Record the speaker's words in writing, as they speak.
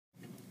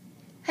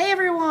Hey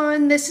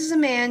everyone, this is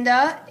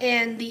Amanda,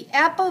 and the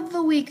app of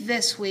the week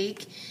this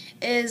week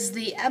is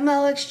the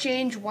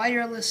MLXChange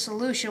wireless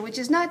solution, which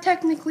is not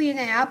technically an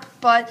app,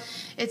 but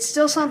it's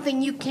still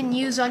something you can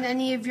use on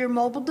any of your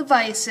mobile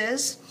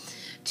devices.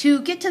 To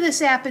get to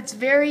this app, it's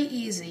very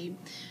easy.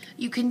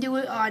 You can do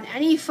it on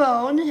any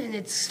phone, and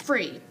it's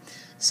free.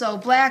 So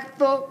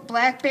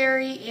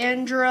BlackBerry,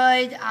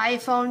 Android,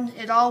 iPhone,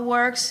 it all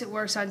works. It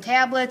works on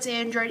tablets,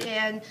 Android,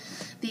 and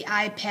the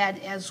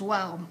iPad as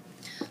well.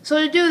 So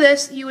to do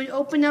this, you would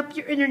open up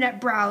your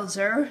internet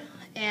browser,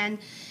 and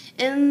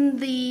in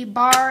the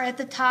bar at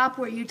the top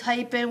where you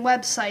type in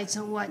websites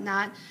and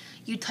whatnot,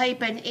 you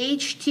type in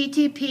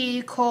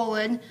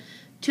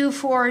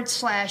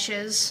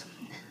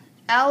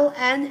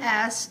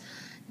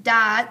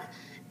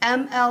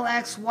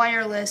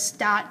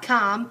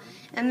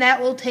and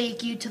that will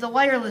take you to the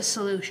wireless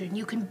solution.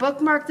 You can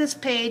bookmark this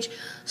page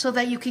so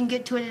that you can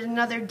get to it at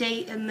another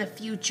date in the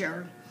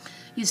future.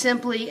 You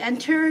simply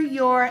enter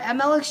your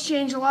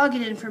MLXChange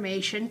login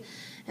information,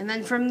 and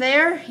then from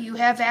there you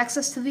have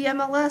access to the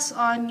MLS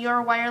on your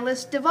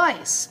wireless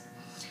device.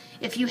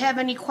 If you have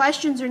any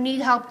questions or need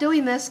help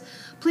doing this,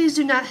 please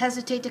do not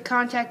hesitate to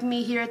contact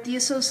me here at the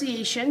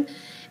association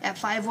at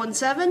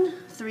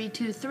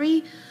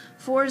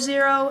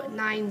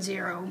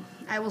 517-323-4090.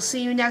 I will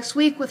see you next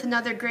week with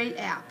another great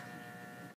app.